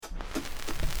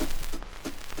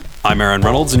I'm Aaron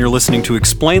Reynolds, and you're listening to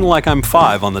Explain Like I'm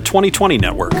 5 on the 2020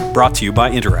 Network, brought to you by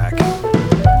Interac.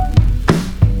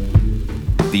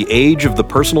 The age of the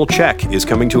personal check is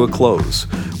coming to a close.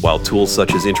 While tools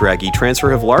such as Interac e-Transfer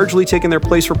have largely taken their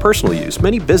place for personal use,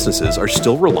 many businesses are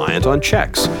still reliant on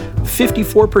checks.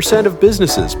 54% of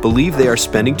businesses believe they are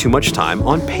spending too much time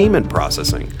on payment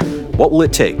processing. What will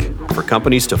it take for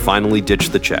companies to finally ditch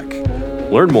the check?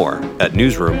 Learn more at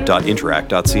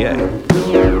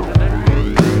newsroom.interac.ca.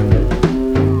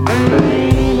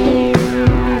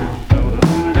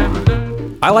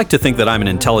 I like to think that I'm an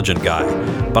intelligent guy,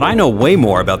 but I know way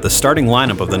more about the starting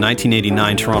lineup of the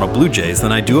 1989 Toronto Blue Jays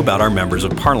than I do about our members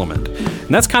of parliament.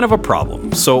 And that's kind of a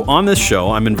problem. So on this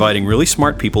show, I'm inviting really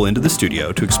smart people into the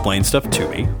studio to explain stuff to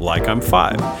me like I'm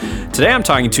 5. Today I'm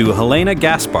talking to Helaina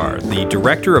Gaspard, the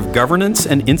Director of Governance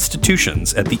and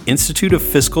Institutions at the Institute of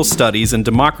Fiscal Studies and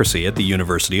Democracy at the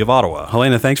University of Ottawa.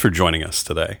 Helaina, thanks for joining us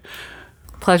today.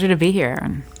 Pleasure to be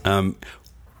here, Aaron.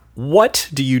 What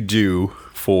do you do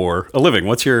for a living?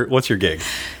 What's your gig?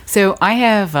 So I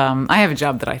have a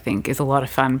job that I think is a lot of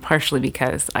fun, partially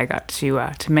because I got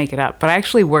to make it up. But I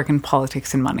actually work in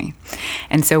politics and money,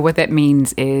 and so what that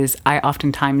means is I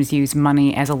oftentimes use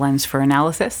money as a lens for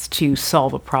analysis to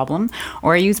solve a problem,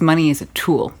 or I use money as a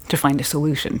tool to find a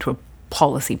solution to a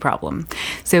policy problem.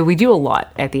 So we do a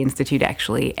lot at the Institute,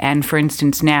 actually. And for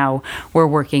instance, now we're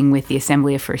working with the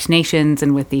Assembly of First Nations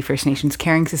and with the First Nations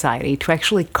Caring Society to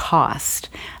actually cost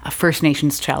First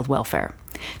Nations child welfare.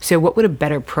 So what would a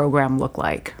better program look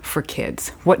like for kids?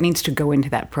 What needs to go into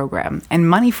that program? And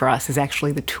money for us is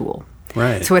actually the tool.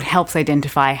 Right. So it helps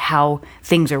identify how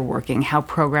things are working, how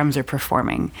programs are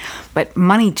performing. But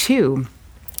money, too,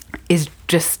 is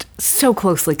just so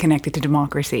closely connected to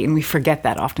democracy, and we forget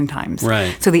that oftentimes.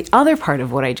 Right. So the other part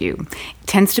of what I do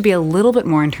tends to be a little bit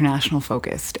more international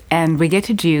focused, and we get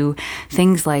to do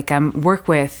things like work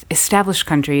with established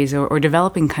countries or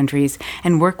developing countries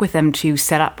and work with them to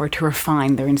set up or to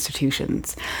refine their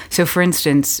institutions. So for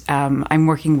instance, I'm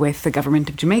working with the government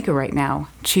of Jamaica right now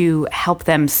to help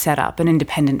them set up an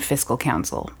independent fiscal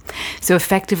council. So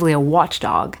effectively a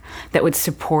watchdog that would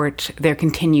support their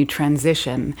continued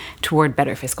transition toward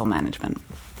better fiscal management.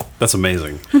 That's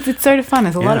amazing. It's sort of fun.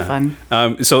 It's a lot of fun.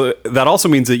 So that also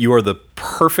means that you are the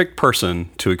perfect person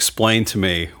to explain to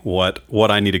me what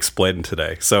I need explained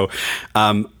today. So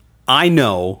I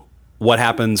know what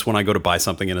happens when I go to buy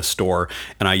something in a store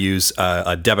and I use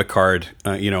a debit card,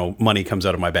 money comes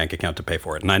out of my bank account to pay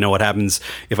for it. And I know what happens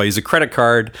if I use a credit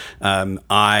card.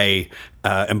 I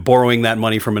am borrowing that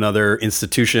money from another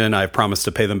institution. I've promised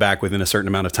to pay them back within a certain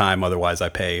amount of time. Otherwise, I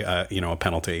pay a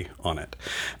penalty on it.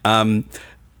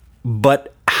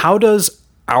 But how does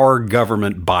our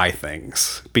government buy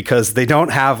things? Because they don't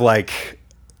have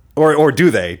or do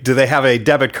they? Do they have a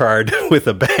debit card with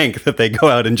a bank that they go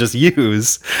out and just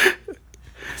use?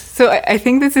 So I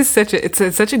think this is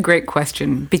such a great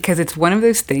question, because it's one of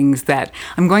those things that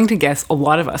I'm going to guess a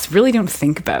lot of us really don't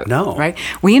think about. No. Right?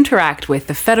 We interact with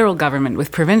the federal government,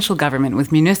 with provincial government,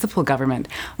 with municipal government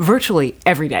virtually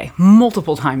every day,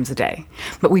 multiple times a day.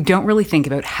 But we don't really think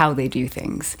about how they do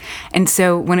things. And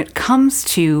so when it comes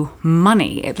to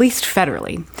money, at least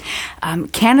federally,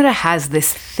 Canada has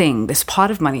this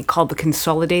pot of money called the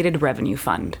Consolidated Revenue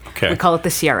Fund. Okay. We call it the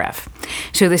CRF.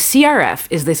 So the CRF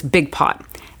is this big pot.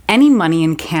 Any money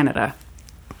in Canada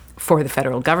for the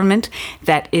federal government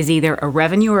that is either a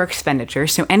revenue or expenditure,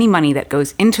 so any money that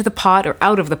goes into the pot or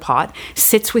out of the pot,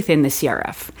 sits within the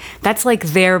CRF. That's like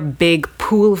their big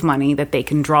pool of money that they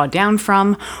can draw down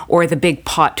from, or the big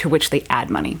pot to which they add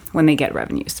money when they get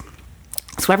revenues.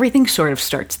 So everything sort of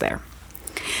starts there.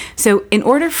 So in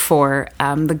order for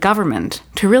the government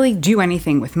to really do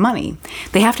anything with money,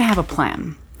 they have to have a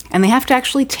plan. And they have to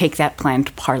actually take that plan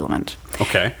to Parliament.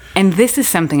 Okay. And this is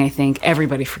something I think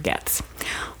everybody forgets.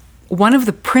 One of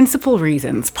the principal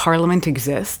reasons Parliament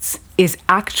exists is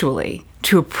actually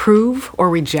to approve or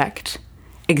reject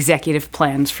executive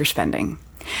plans for spending.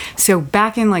 So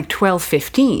back in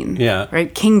 1215,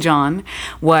 right, King John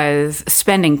was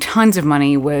spending tons of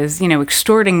money, was,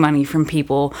 extorting money from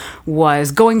people,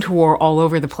 was going to war all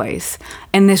over the place.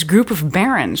 And this group of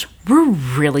barons were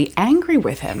really angry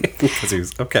with him. Because he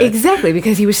was, okay. Exactly,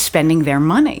 because he was spending their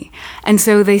money. And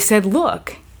so they said,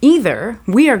 look, either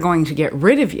we are going to get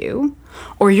rid of you,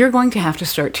 or you're going to have to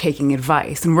start taking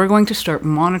advice, and we're going to start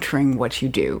monitoring what you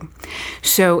do.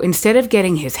 So instead of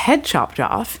getting his head chopped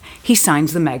off, he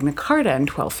signs the Magna Carta in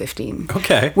 1215.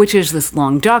 Okay. Which is this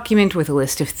long document with a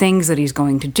list of things that he's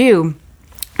going to do.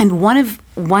 And one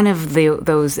of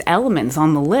those elements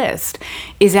on the list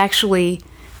is actually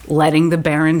letting the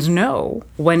barons know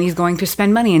when he's going to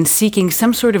spend money and seeking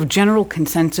some sort of general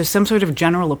consensus, some sort of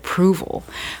general approval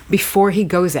before he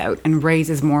goes out and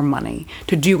raises more money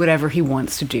to do whatever he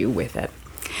wants to do with it.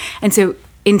 And so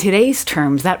in today's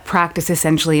terms, that practice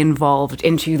essentially evolved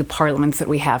into the parliaments that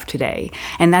we have today.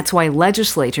 And that's why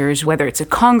legislators, whether it's a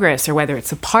Congress or whether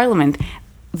it's a parliament,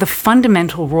 the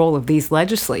fundamental role of these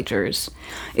legislatures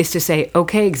is to say,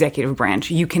 okay, executive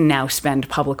branch, you can now spend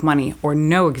public money, or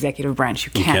no, executive branch,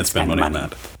 you can't spend money on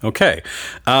that. Okay.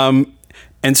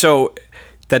 And so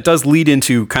that does lead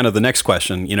into kind of the next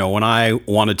question. You know, when I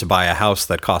wanted to buy a house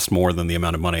that cost more than the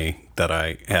amount of money that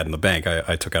I had in the bank,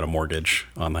 I took out a mortgage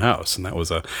on the house. And that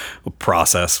was a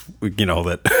process, you know,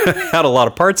 that had a lot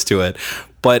of parts to it.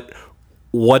 But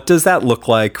what does that look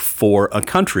like for a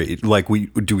country? Like,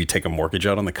 do we take a mortgage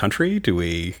out on the country? Do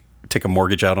we take a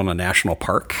mortgage out on a national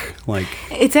park? Like,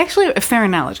 it's actually a fair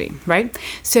analogy, right?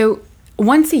 So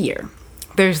once a year,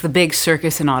 there's the big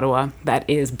circus in Ottawa that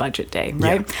is budget day,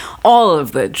 right? Yeah. All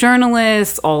of the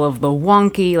journalists, all of the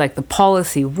wonky, like the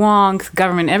policy wonks,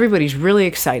 government, everybody's really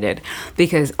excited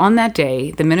because on that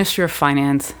day, the Minister of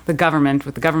Finance, the government,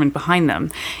 with the government behind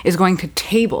them, is going to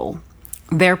table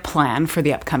their plan for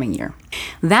the upcoming year.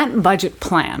 That budget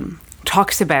plan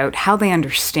talks about how they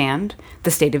understand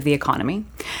the state of the economy,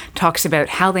 talks about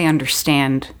how they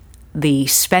understand the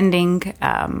spending,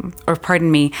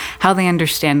 how they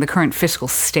understand the current fiscal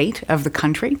state of the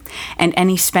country and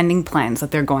any spending plans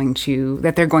that they're going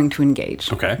to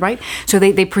engage. Okay. Right? So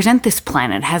they present this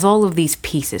plan. It has all of these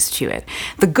pieces to it.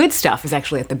 The good stuff is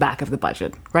actually at the back of the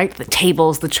budget, right? The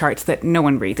tables, the charts that no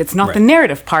one reads. It's not the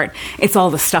narrative part. It's all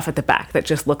the stuff at the back that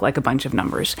just look like a bunch of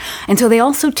numbers. And so they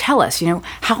also tell us, you know,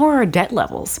 how are our debt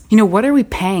levels? You know, what are we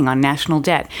paying on national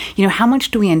debt? You know, how much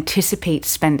do we anticipate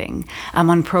spending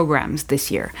on programs this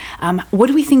year? What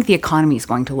do we think the economy is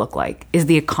going to look like? Is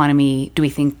the economy, do we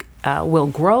think, will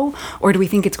grow, or do we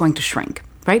think it's going to shrink,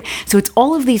 right? So it's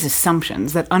all of these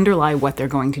assumptions that underlie what they're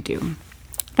going to do.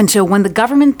 And so when the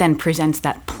government then presents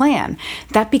that plan,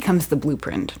 that becomes the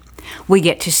blueprint. We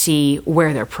get to see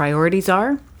where their priorities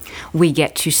are. We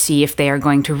get to see if they are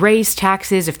going to raise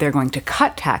taxes, if they're going to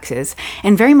cut taxes.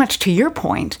 And very much to your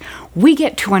point, we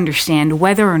get to understand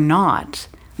whether or not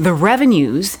the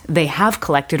revenues they have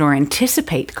collected or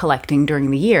anticipate collecting during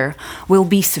the year will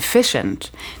be sufficient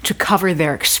to cover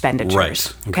their expenditures.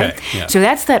 Right. Okay. Yeah. So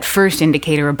that's that first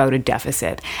indicator about a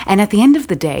deficit. And at the end of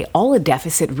the day, all a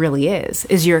deficit really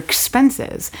is your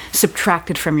expenses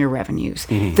subtracted from your revenues.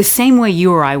 Mm-hmm. The same way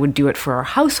you or I would do it for our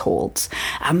households,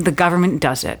 the government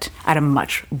does it at a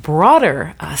much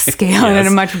broader scale and in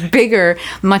a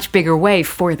much bigger way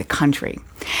for the country.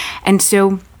 And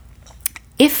so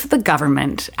if the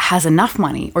government has enough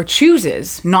money or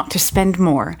chooses not to spend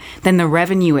more than the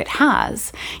revenue it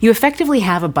has, you effectively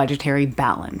have a budgetary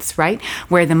balance, right?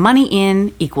 Where the money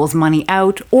in equals money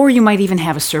out, or you might even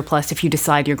have a surplus if you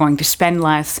decide you're going to spend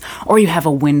less, or you have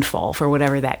a windfall for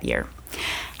whatever that year.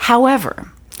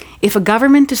 However, if a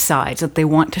government decides that they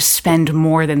want to spend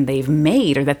more than they've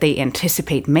made or that they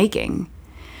anticipate making,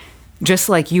 just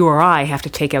like you or I have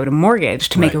to take out a mortgage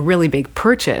to make a really big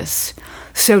purchase,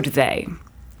 so do they.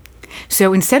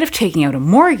 So instead of taking out a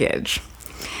mortgage,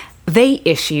 they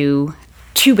issue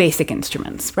two basic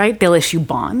instruments, right? They'll issue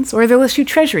bonds or they'll issue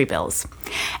treasury bills.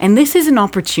 And this is an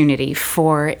opportunity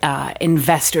for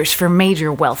investors, for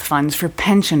major wealth funds, for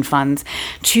pension funds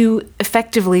to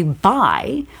effectively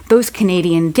buy those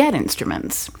Canadian debt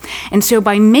instruments. And so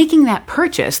by making that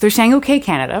purchase, they're saying, okay,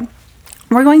 Canada,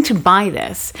 we're going to buy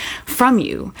this from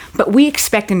you, but we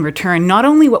expect in return not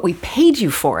only what we paid you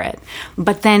for it,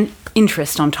 but then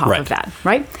interest on top of that,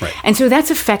 right? And so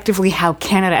that's effectively how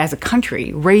Canada as a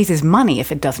country raises money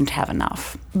if it doesn't have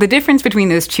enough. The difference between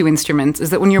those two instruments is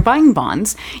that when you're buying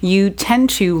bonds, you tend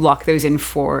to lock those in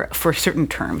for certain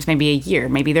terms, maybe a year,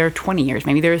 maybe there are 20 years,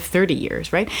 maybe there are 30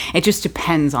 years, right? It just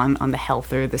depends on the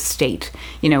health or the state,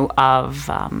 you know, of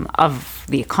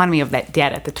the economy of that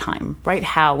debt at the time, right?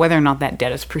 Whether or not that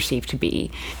debt is perceived to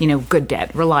be, you know, good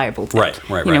debt, reliable debt.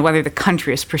 Right. You know, whether the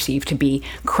country is perceived to be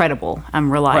credible,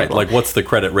 reliable. Like, what's the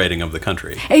credit rating of the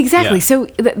country? Exactly. Yeah. So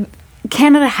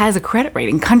Canada has a credit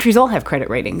rating. Countries all have credit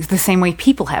ratings, the same way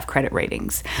people have credit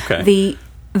ratings. Okay.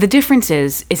 The difference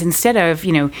is instead of,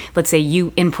 you know, let's say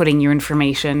you inputting your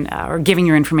information or giving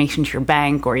your information to your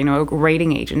bank or, you know, a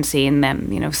rating agency and them,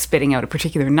 you know, spitting out a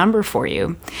particular number for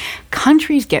you,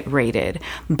 countries get rated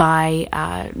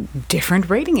by different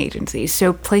rating agencies.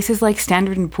 So places like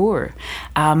Standard & Poor,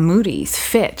 Moody's,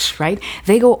 Fitch, right?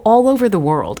 They go all over the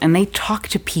world and they talk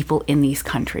to people in these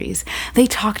countries. They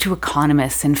talk to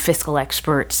economists and fiscal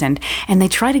experts and they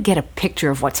try to get a picture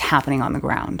of what's happening on the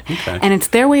ground. Okay. And it's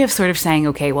their way of sort of saying,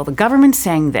 okay, okay, well, the government's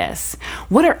saying this.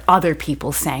 What are other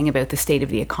people saying about the state of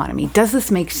the economy? Does this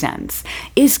make sense?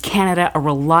 Is Canada a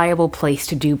reliable place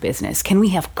to do business? Can we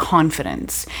have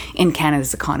confidence in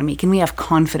Canada's economy? Can we have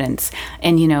confidence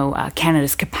in,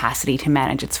 Canada's capacity to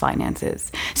manage its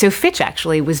finances? So Fitch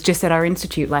actually was just at our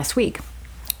institute last week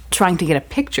trying to get a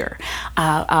picture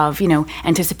of,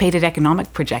 anticipated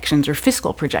economic projections or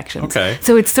fiscal projections. Okay.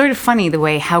 So it's sort of funny the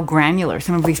way how granular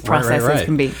some of these processes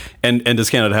can be. And does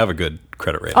Canada have a good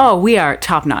credit rating? Oh, we are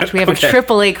top notch. We have a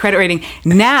AAA credit rating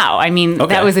now. I mean,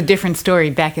 that was a different story.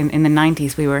 Back in the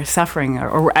 90s, we were suffering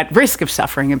or at risk of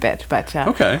suffering a bit, but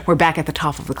we're back at the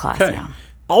top of the class now.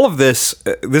 All of this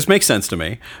makes sense to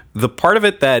me. The part of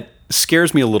it that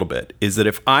scares me a little bit is that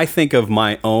if I think of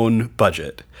my own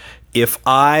budget, if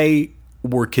I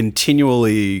were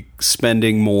continually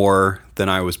spending more than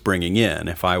I was bringing in,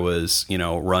 if I was,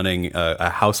 running a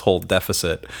household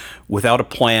deficit without a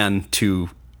plan to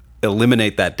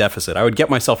eliminate that deficit, I would get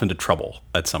myself into trouble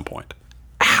at some point.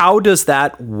 How does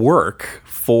that work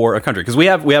for a country? Because we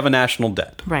have a national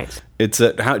debt. Right.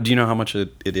 Do you know how much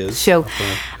it is? So,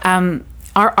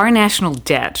 our national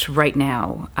debt right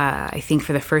now, I think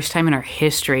for the first time in our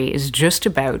history, is just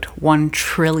about $1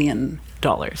 trillion.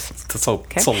 That's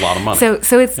a lot of money.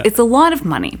 So it's a lot of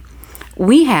money.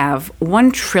 We have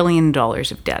 $1 trillion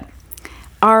of debt.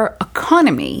 Our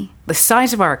economy, the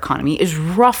size of our economy, is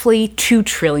roughly $2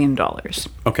 trillion.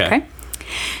 Okay.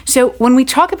 So when we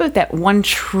talk about that $1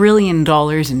 trillion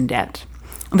in debt,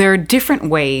 there are different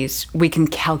ways we can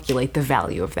calculate the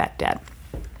value of that debt.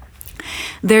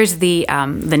 There's the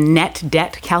net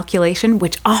debt calculation,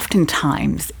 which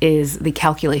oftentimes is the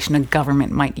calculation a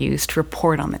government might use to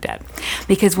report on the debt.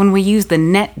 Because when we use the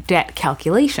net debt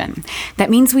calculation, that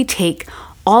means we take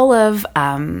all of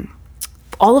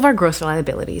our gross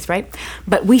liabilities, right?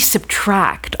 But we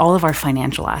subtract all of our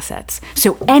financial assets.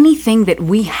 So anything that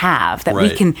we have that we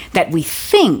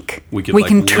think we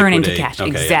can turn into cash.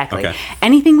 Okay, exactly. yeah, okay.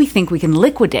 Anything we think we can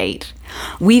liquidate,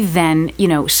 we then,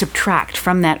 subtract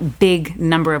from that big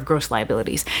number of gross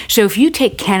liabilities. So if you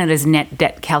take Canada's net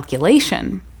debt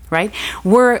calculation, right,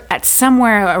 we're at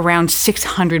somewhere around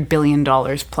 $600 billion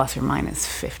plus or minus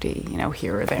 50,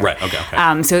 here or there. Right,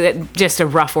 okay. So that just a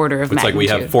rough order of magnitude.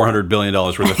 It's like we have $400 billion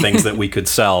worth of things that we could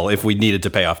sell if we needed to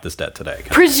pay off this debt today.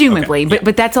 Presumably,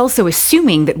 but that's also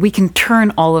assuming that we can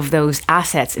turn all of those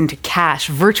assets into cash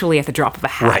virtually at the drop of a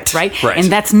hat, right? Right. And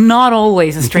that's not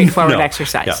always a straightforward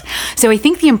exercise. Yeah. So I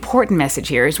think the important message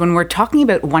here is when we're talking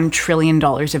about $1 trillion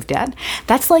of debt,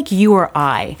 that's like you or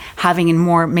I having in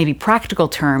more maybe practical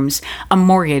terms a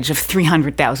mortgage of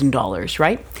 $300,000,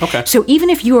 right? Okay. So even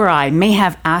if you or I may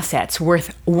have assets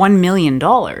worth $1 million,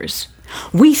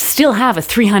 we still have a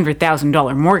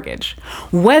 $300,000 mortgage.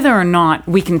 Whether or not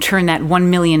we can turn that $1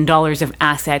 million of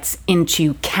assets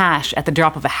into cash at the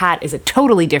drop of a hat is a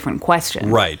totally different question.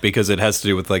 Right, because it has to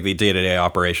do with the day-to-day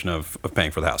operation of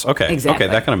paying for the house. Okay, exactly.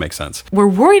 Okay, that kind of makes sense. We're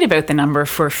worried about the number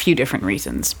for a few different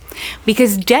reasons.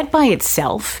 Because debt by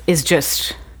itself is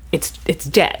just... It's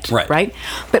debt, right?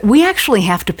 But we actually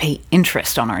have to pay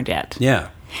interest on our debt. Yeah.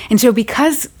 And so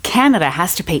because Canada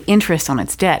has to pay interest on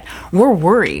its debt, we're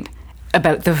worried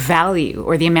about the value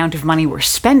or the amount of money we're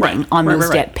spending on those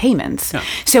debt payments. Yeah.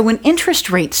 So when interest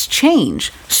rates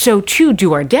change, so too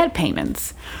do our debt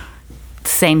payments.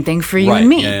 Same thing for you and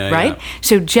me, right? Yeah.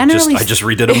 So generally... I just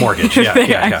redid a mortgage.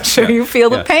 I'm sure you feel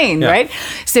the pain, right?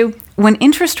 So when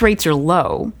interest rates are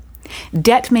low...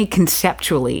 debt may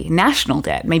conceptually, national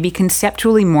debt may be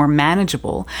conceptually more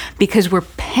manageable because we're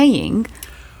paying,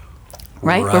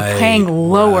 right? We're paying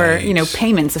lower,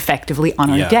 payments effectively on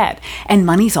our debt. And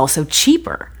money's also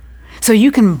cheaper. So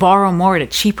you can borrow more at a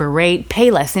cheaper rate, pay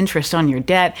less interest on your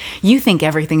debt. You think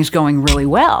everything's going really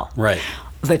well. Right.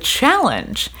 The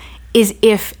challenge is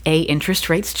if interest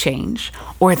rates change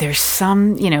or there's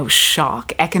some,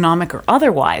 shock, economic or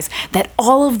otherwise, that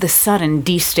all of the sudden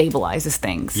destabilizes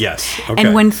things. Yes. Okay.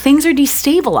 And when things are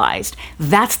destabilized,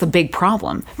 that's the big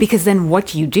problem. Because then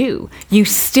what do? You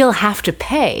still have to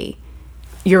pay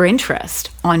your interest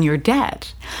on your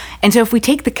debt. And so if we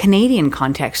take the Canadian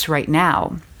context right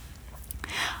now,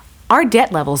 our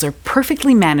debt levels are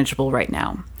perfectly manageable right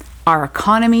now. Our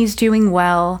economy's doing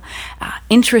well,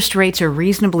 interest rates are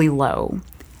reasonably low.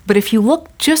 But if you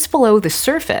look just below the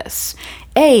surface,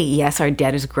 yes, our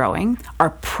debt is growing,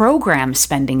 our program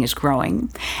spending is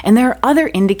growing, and there are other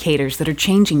indicators that are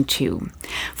changing too.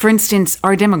 For instance,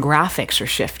 our demographics are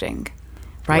shifting.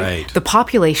 Right? The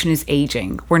population is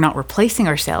aging. We're not replacing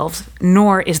ourselves,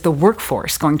 nor is the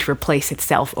workforce going to replace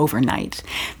itself overnight.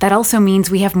 That also means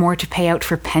we have more to pay out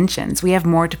for pensions. We have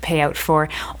more to pay out for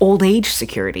old age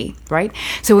security, right?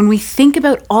 So when we think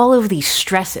about all of these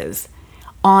stresses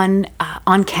on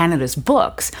Canada's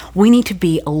books, we need to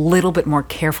be a little bit more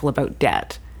careful about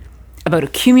debt, about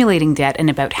accumulating debt, and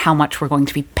about how much we're going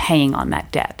to be paying on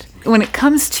that debt. When it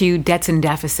comes to debts and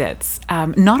deficits,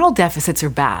 not all deficits are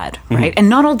bad, right? And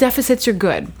not all deficits are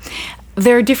good.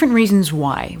 There are different reasons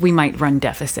why we might run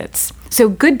deficits. So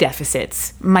good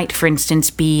deficits might, for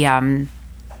instance, be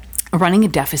running a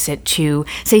deficit to,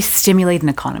 say, stimulate an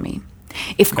economy.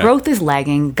 If growth is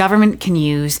lagging, government can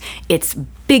use its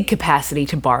big capacity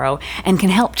to borrow and can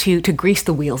help to grease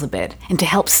the wheels a bit and to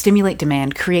help stimulate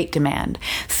demand, create demand.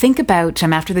 Think about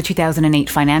after the 2008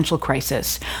 financial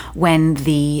crisis, when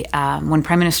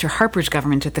Prime Minister Harper's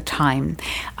government at the time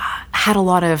had a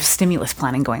lot of stimulus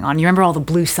planning going on. You remember all the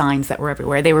blue signs that were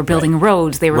everywhere. They were building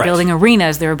roads, they were building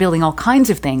arenas, they were building all kinds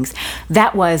of things.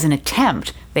 That was an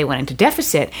attempt. They went into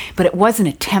deficit, but it was an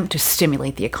attempt to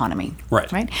stimulate the economy.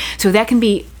 Right. So that can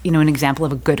be, an example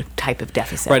of a good type of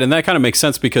deficit. Right, and that kind of makes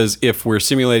sense because if we're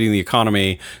stimulating the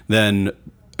economy, then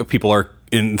people are,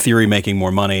 in theory, making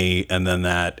more money, and then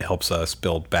that helps us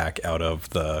build back out of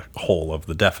the hole of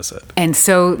the deficit. And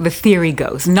so the theory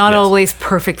goes. Not always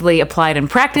perfectly applied in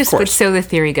practice, but so the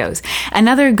theory goes.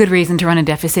 Another good reason to run a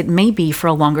deficit may be for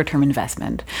a longer-term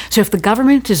investment. So if the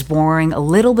government is borrowing a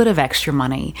little bit of extra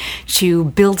money to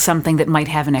build something that might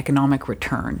have an economic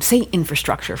return, say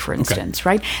infrastructure, for instance,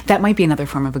 right? That might be another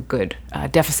form of a good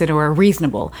deficit or a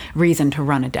reasonable reason to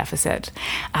run a deficit.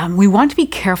 We want to be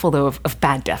careful, though, of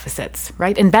bad deficits,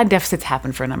 right? And bad deficits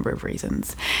happen for a number of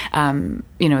reasons.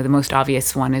 The most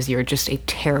obvious one is you're just a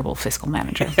terrible fiscal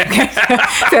manager. So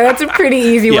that's a pretty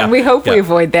easy one. We hope we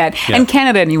avoid that. Yeah. And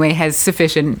Canada, anyway, has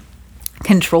sufficient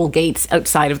control gates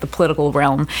outside of the political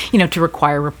realm, to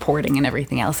require reporting and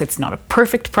everything else. It's not a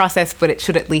perfect process, but it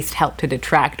should at least help to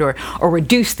detract or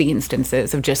reduce the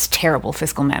instances of just terrible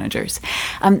fiscal managers.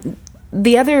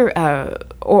 The other,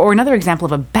 or another example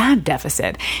of a bad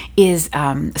deficit is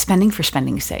spending for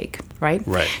spending's sake, right?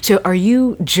 Right. So are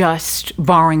you just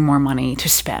borrowing more money to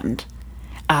spend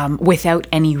without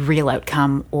any real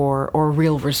outcome or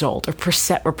real result or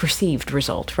perceived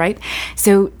result, right?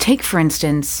 So take, for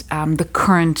instance, the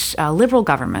current Liberal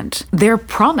government. Their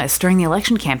promise during the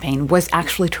election campaign was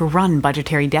actually to run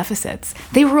budgetary deficits.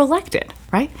 They were elected,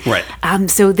 right? Right.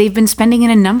 So they've been spending in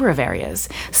a number of areas.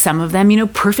 Some of them,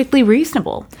 perfectly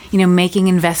reasonable, making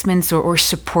investments or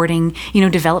supporting,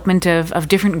 development of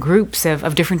different groups,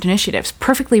 of different initiatives.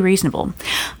 Perfectly reasonable.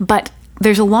 But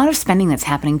there's a lot of spending that's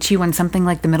happening too on something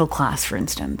like the middle class, for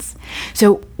instance.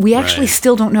 So we actually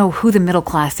still don't know who the middle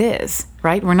class is,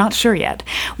 right? We're not sure yet.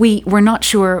 We're not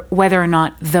sure whether or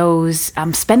not those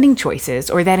spending choices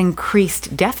or that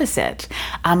increased deficit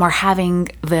are having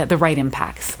the right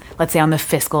impacts, let's say on the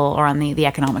fiscal or on the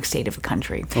economic state of the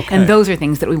country. Okay. And those are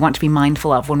things that we want to be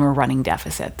mindful of when we're running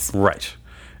deficits. Right.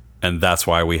 And that's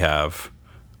why we have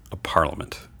a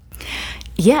parliament.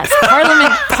 Yes,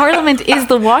 Parliament is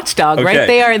the watchdog, right?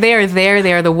 They are there.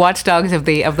 They are the watchdogs of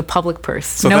the public purse.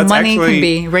 So no money can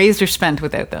be raised or spent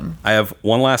without them. I have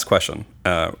one last question.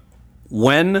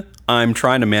 When I'm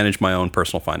trying to manage my own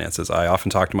personal finances, I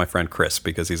often talk to my friend Chris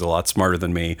because he's a lot smarter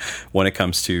than me when it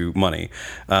comes to money.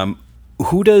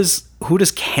 Who does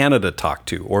Canada talk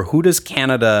to, or who does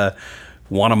Canada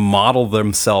want to model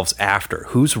themselves after?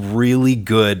 Who's really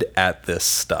good at this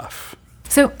stuff?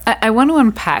 So I want to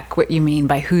unpack what you mean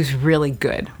by who's really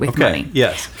good with money.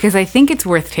 Yes. Because I think it's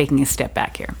worth taking a step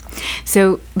back here.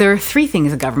 So there are three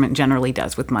things a government generally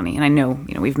does with money. And I know,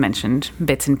 we've mentioned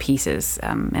bits and pieces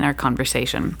in our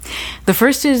conversation. The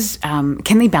first is,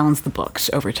 can they balance the books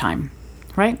over time,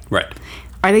 right? Right.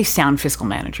 Are they sound fiscal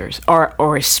managers,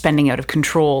 or is spending out of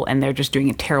control and they're just doing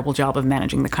a terrible job of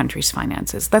managing the country's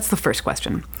finances? That's the first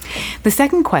question. The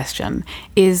second question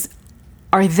is,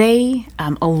 are they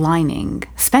aligning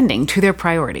spending to their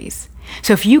priorities?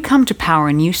 So if you come to power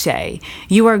and you say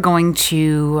you are going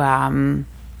to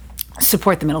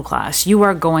support the middle class, you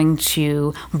are going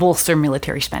to bolster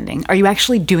military spending, are you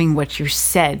actually doing what you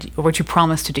said or what you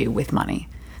promised to do with money?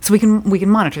 So we can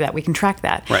monitor that, we can track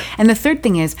that. Right. And the third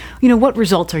thing is, what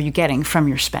results are you getting from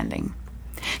your spending?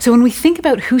 So when we think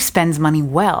about who spends money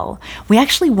well, we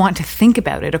actually want to think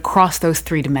about it across those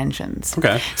three dimensions.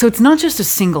 Okay. So it's not just a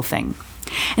single thing.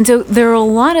 And so there are a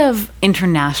lot of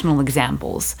international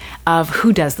examples of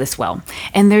who does this well.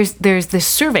 And there's this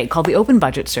survey called the Open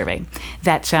Budget Survey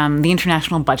that the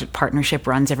International Budget Partnership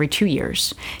runs every 2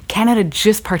 years. Canada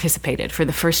just participated for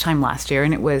the first time last year,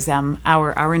 and it was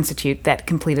our institute that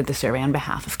completed the survey on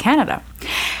behalf of Canada.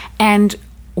 And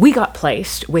we got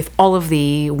placed with all of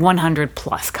the 100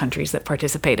 plus countries that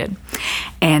participated.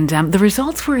 And the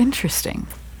results were interesting.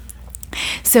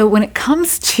 So when it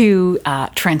comes to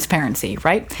transparency,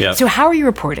 right? Yeah. So how are you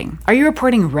reporting? Are you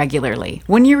reporting regularly?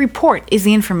 When you report, is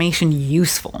the information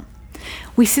useful?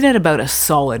 We sit at about a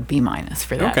solid B-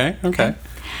 for that. Okay.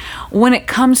 When it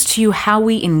comes to how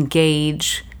we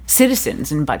engage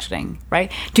citizens in budgeting,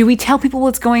 right? Do we tell people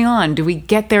what's going on? Do we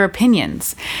get their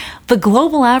opinions? The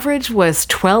global average was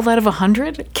 12 out of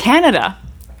 100. Canada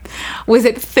was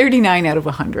at 39 out of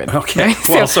 100. Okay. Right?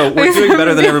 Well, so we're doing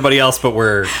better than everybody else, but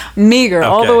we're meager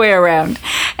all the way around.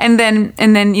 And then,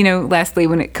 lastly,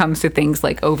 when it comes to things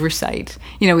like oversight,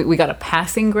 we got a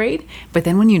passing grade, but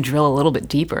then when you drill a little bit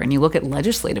deeper and you look at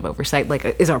legislative oversight, like,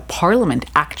 is our parliament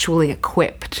actually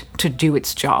equipped to do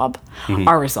its job? Mm-hmm.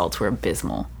 Our results were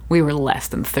abysmal. We were less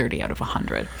than 30 out of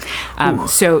 100.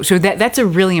 So that's a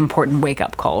really important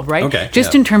wake-up call, right? Okay,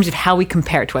 Just in terms of how we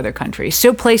compare to other countries.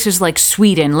 So places like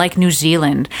Sweden, like New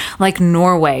Zealand, like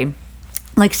Norway,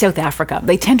 like South Africa,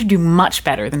 they tend to do much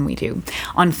better than we do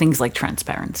on things like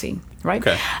transparency, right?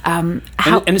 Okay. And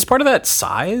is part of that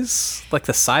size, like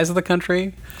the size of the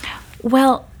country?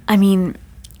 Well, I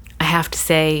have to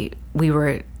say we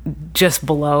were just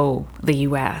below the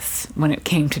U.S. when it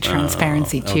came to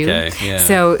transparency too. Okay, yeah.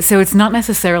 So it's not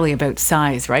necessarily about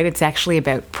size, right? It's actually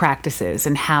about practices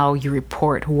and how you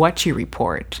report, what you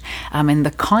report, and the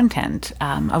content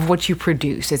of what you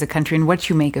produce as a country and what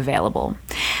you make available.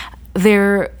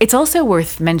 It's also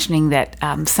worth mentioning that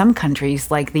some countries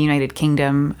like the United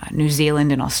Kingdom, New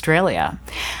Zealand, and Australia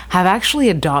have actually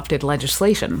adopted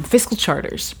legislation, fiscal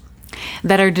charters,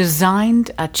 that are designed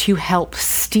to help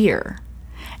steer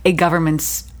a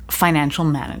government's financial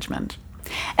management.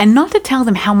 And not to tell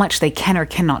them how much they can or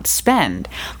cannot spend,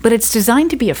 but it's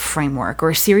designed to be a framework or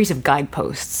a series of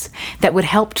guideposts that would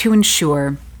help to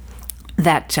ensure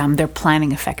that they're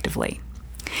planning effectively,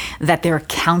 that they're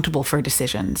accountable for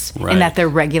decisions, right, and that they're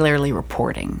regularly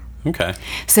reporting. Okay.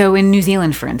 So in New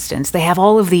Zealand, for instance, they have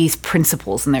all of these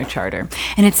principles in their charter,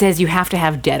 and it says you have to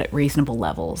have debt at reasonable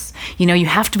levels. You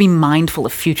have to be mindful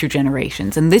of future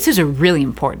generations, and this is a really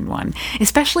important one,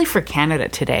 especially for Canada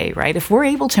today, right? If we're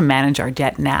able to manage our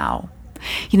debt now,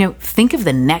 think of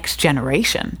the next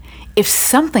generation. If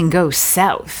something goes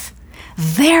south,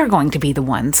 they're going to be the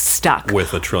ones stuck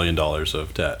with $1 trillion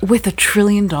of debt. With $1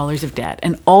 trillion of debt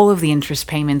and all of the interest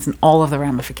payments and all of the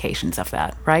ramifications of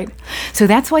that, right? So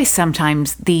that's why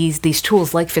sometimes these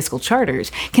tools like fiscal charters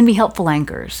can be helpful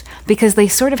anchors, because they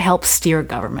sort of help steer a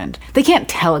government. They can't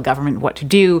tell a government what to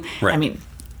do. Right.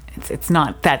 It's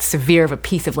not that severe of a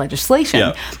piece of legislation,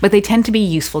 yeah, but they tend to be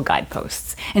useful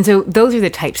guideposts. And so those are the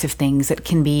types of things that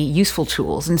can be useful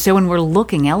tools. And so when we're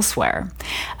looking elsewhere,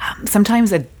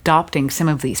 sometimes adopting some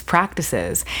of these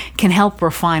practices can help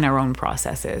refine our own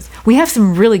processes. We have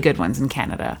some really good ones in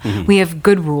Canada. Mm-hmm. We have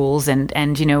good rules and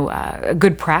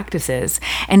good practices.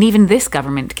 And even this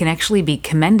government can actually be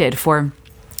commended for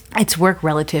its work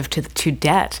relative to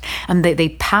debt. They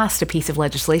passed a piece of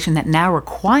legislation that now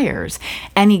requires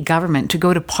any government to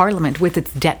go to Parliament with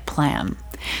its debt plan.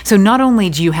 So not only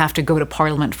do you have to go to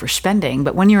Parliament for spending,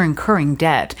 but when you're incurring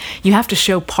debt, you have to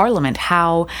show Parliament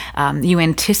how you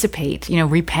anticipate,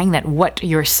 repaying that, what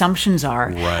your assumptions are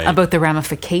right, about the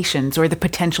ramifications or the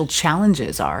potential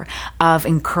challenges are of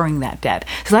incurring that debt.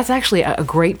 So that's actually a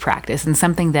great practice and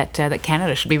something that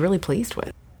Canada should be really pleased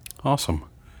with. Awesome.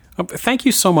 Thank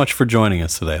you so much for joining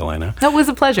us today, Helaina. That was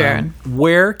a pleasure, Aaron.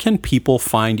 Where can people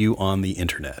find you on the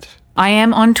internet? I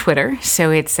am on Twitter,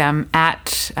 so it's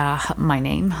at my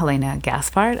name, Helaina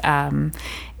Gaspard, and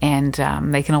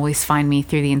they can always find me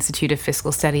through the Institute of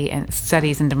Fiscal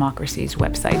Studies and Democracy's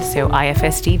website, so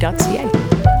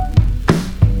ifsd.ca.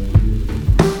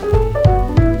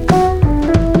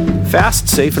 Fast,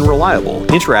 safe, and reliable,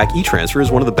 Interac eTransfer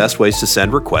is one of the best ways to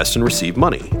send, request, and receive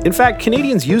money. In fact,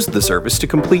 Canadians used the service to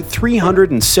complete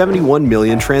 371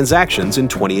 million transactions in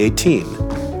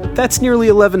 2018. That's nearly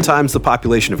 11 times the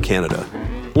population of Canada.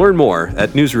 Learn more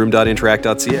at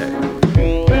newsroom.interac.ca.